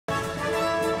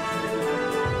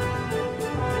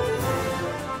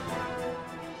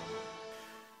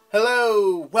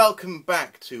Hello, welcome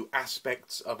back to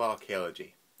Aspects of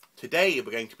Archaeology. Today we're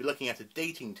going to be looking at a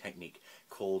dating technique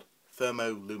called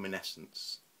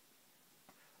thermoluminescence.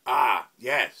 Ah,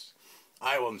 yes,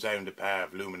 I once owned a pair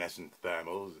of luminescent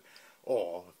thermals,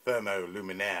 or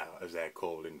thermoluminaires as they're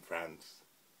called in France.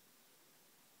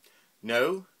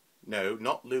 No,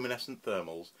 not luminescent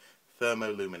thermals,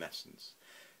 thermoluminescence.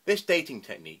 This dating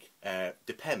technique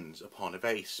depends upon a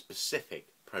very specific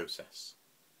process.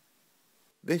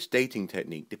 This dating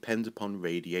technique depends upon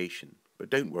radiation, but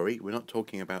don't worry, we're not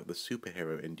talking about the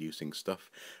superhero-inducing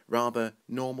stuff, rather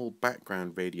normal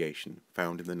background radiation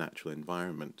found in the natural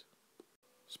environment.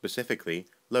 Specifically,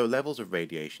 low levels of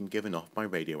radiation given off by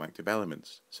radioactive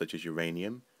elements, such as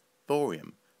uranium,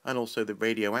 thorium, and also the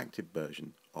radioactive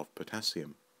version of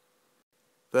potassium.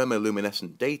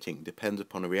 Thermoluminescent dating depends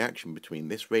upon a reaction between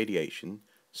this radiation,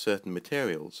 certain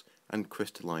materials, and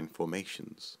crystalline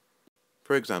formations.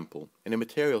 For example, in a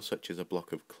material such as a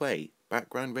block of clay,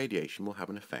 background radiation will have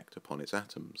an effect upon its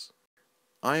atoms.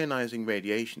 Ionizing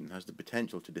radiation has the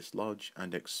potential to dislodge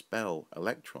and expel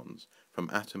electrons from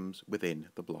atoms within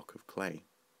the block of clay.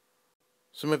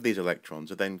 Some of these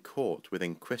electrons are then caught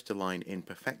within crystalline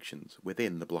imperfections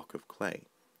within the block of clay,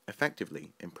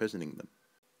 effectively imprisoning them.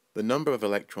 The number of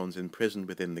electrons imprisoned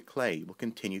within the clay will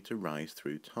continue to rise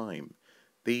through time.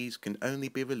 These can only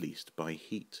be released by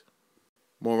heat.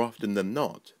 More often than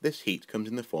not, this heat comes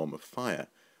in the form of fire,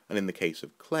 and in the case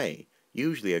of clay,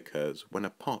 usually occurs when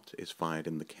a pot is fired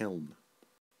in the kiln.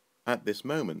 At this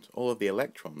moment, all of the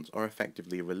electrons are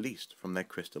effectively released from their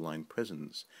crystalline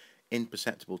prisons.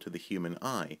 Imperceptible to the human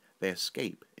eye, they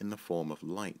escape in the form of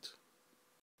light.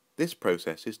 This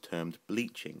process is termed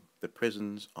bleaching. The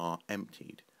prisons are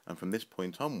emptied, and from this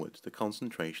point onwards the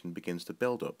concentration begins to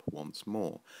build up once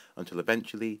more, until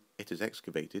eventually it is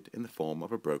excavated in the form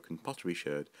of a broken pottery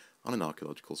sherd on an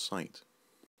archaeological site.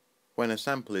 When a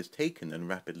sample is taken and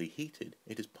rapidly heated,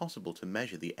 it is possible to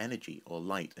measure the energy or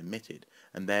light emitted,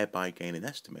 and thereby gain an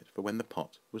estimate for when the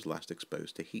pot was last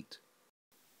exposed to heat.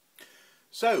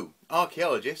 So,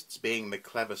 archaeologists, being the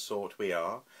clever sort we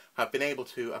are, have been able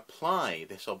to apply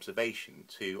this observation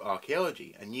to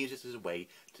archaeology and use it as a way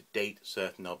to date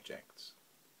certain objects.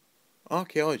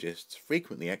 Archaeologists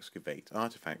frequently excavate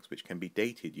artifacts which can be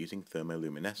dated using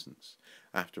thermoluminescence.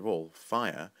 After all,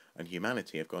 fire and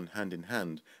humanity have gone hand in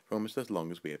hand for almost as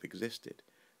long as we have existed.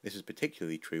 This is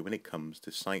particularly true when it comes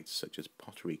to sites such as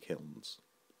pottery kilns.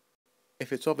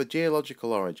 If it's of a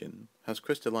geological origin, has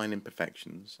crystalline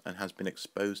imperfections, and has been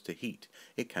exposed to heat,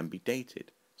 it can be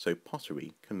dated, so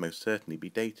pottery can most certainly be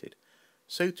dated.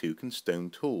 So too can stone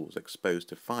tools exposed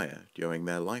to fire during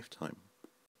their lifetime.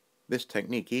 This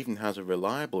technique even has a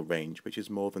reliable range which is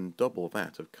more than double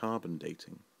that of carbon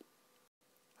dating.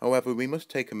 However, we must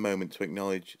take a moment to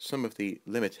acknowledge some of the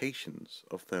limitations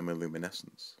of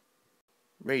thermoluminescence.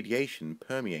 Radiation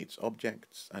permeates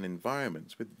objects and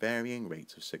environments with varying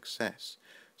rates of success.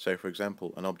 So, for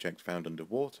example, an object found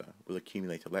underwater will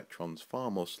accumulate electrons far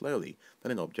more slowly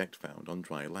than an object found on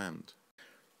dry land.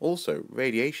 Also,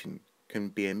 radiation can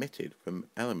be emitted from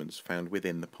elements found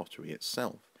within the pottery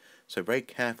itself, so very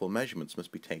careful measurements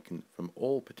must be taken from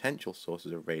all potential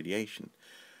sources of radiation.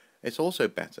 It's also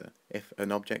better if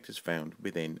an object is found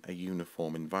within a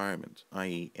uniform environment,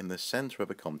 i.e. in the centre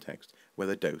of a context where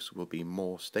the dose will be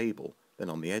more stable than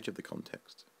on the edge of the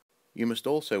context. You must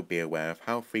also be aware of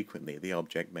how frequently the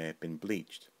object may have been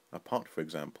bleached. A pot, for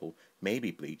example, may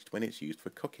be bleached when it's used for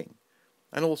cooking.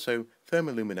 And also,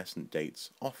 thermoluminescent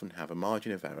dates often have a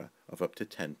margin of error of up to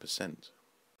 10%.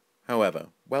 However,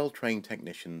 well-trained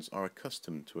technicians are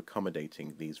accustomed to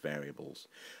accommodating these variables,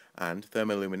 and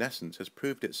thermoluminescence has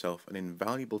proved itself an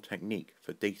invaluable technique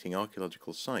for dating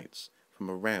archaeological sites from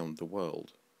around the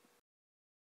world.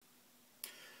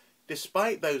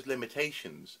 Despite those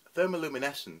limitations,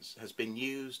 thermoluminescence has been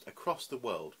used across the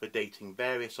world for dating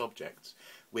various objects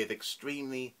with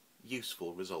extremely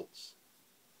useful results.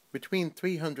 Between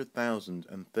 300,000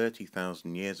 and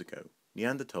 30,000 years ago,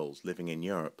 Neanderthals living in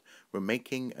Europe were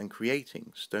making and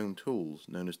creating stone tools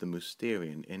known as the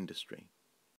Mousterian industry.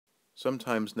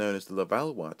 Sometimes known as the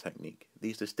Levallois technique,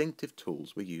 these distinctive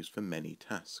tools were used for many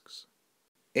tasks.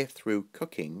 If through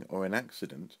cooking or an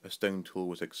accident a stone tool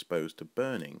was exposed to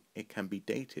burning, it can be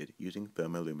dated using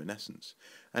thermoluminescence,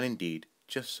 and indeed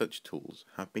just such tools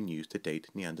have been used to date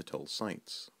Neanderthal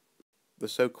sites. The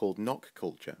so-called Nok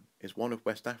culture is one of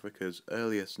West Africa's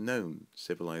earliest known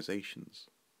civilizations.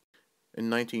 In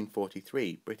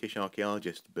 1943, British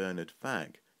archaeologist Bernard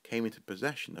Fagg came into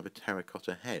possession of a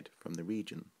terracotta head from the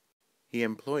region. He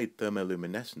employed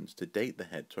thermoluminescence to date the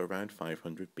head to around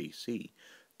 500 BC,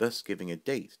 thus giving a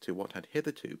date to what had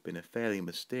hitherto been a fairly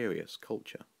mysterious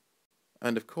culture.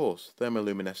 And of course,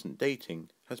 thermoluminescent dating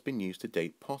has been used to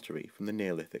date pottery from the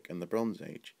Neolithic and the Bronze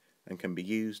Age, and can be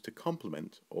used to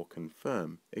complement or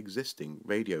confirm existing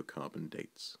radiocarbon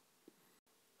dates.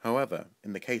 However,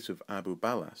 in the case of Abu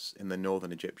Balas in the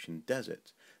northern Egyptian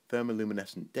desert,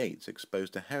 thermoluminescent dates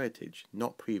exposed a heritage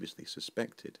not previously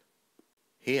suspected.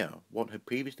 Here, what had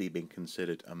previously been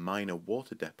considered a minor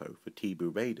water depot for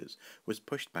Tibu raiders was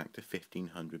pushed back to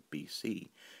 1500 BC.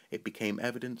 It became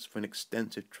evidence for an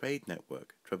extensive trade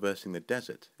network traversing the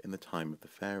desert in the time of the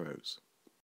pharaohs.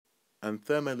 And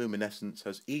thermoluminescence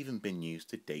has even been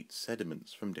used to date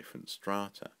sediments from different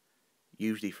strata.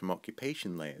 Usually from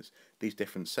occupation layers, these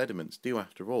different sediments do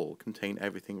after all contain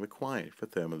everything required for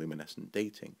thermoluminescent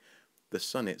dating. The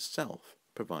sun itself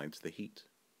provides the heat.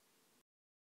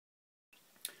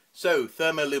 So,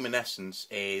 thermoluminescence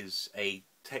is a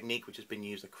technique which has been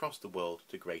used across the world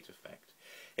to great effect.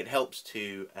 It helps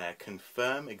to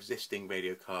confirm existing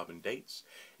radiocarbon dates.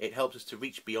 It helps us to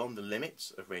reach beyond the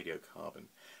limits of radiocarbon.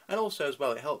 And also as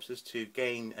well, it helps us to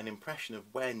gain an impression of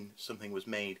when something was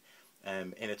made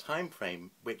in a time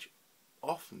frame which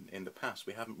often in the past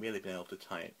we haven't really been able to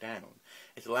tie it down.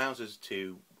 It allows us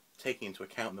to, taking into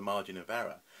account the margin of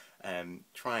error,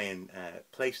 try and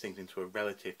place things into a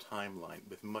relative timeline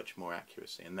with much more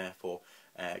accuracy, and therefore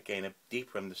gain a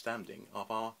deeper understanding of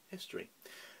our history.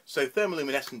 So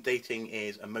thermoluminescent dating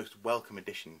is a most welcome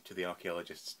addition to the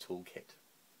archaeologist's toolkit.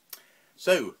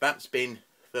 So that's been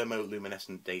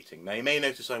thermoluminescent dating. Now you may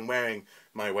notice I'm wearing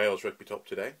my Wales rugby top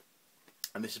today,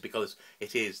 and this is because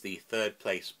it is the third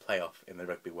place playoff in the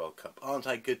Rugby World Cup. Aren't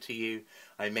I good to you?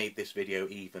 I made this video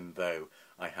even though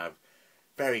I have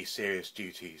very serious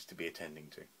duties to be attending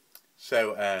to.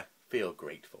 So, feel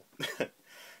grateful.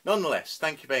 Nonetheless,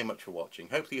 thank you very much for watching.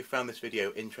 Hopefully you found this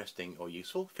video interesting or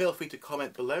useful. Feel free to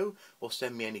comment below or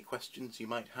send me any questions you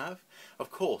might have. Of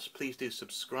course, please do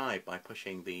subscribe by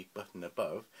pushing the button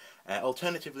above.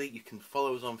 Alternatively, you can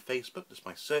follow us on Facebook just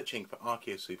by searching for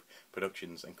ArchaeoSoup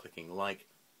Productions and clicking like.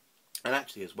 And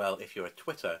actually as well, if you're a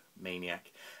Twitter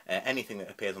maniac, anything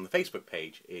that appears on the Facebook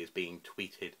page is being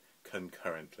tweeted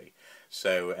concurrently.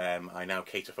 So I now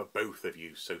cater for both of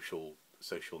you social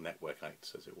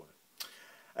networkites, as it were.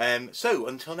 So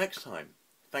until next time,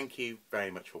 thank you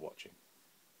very much for watching.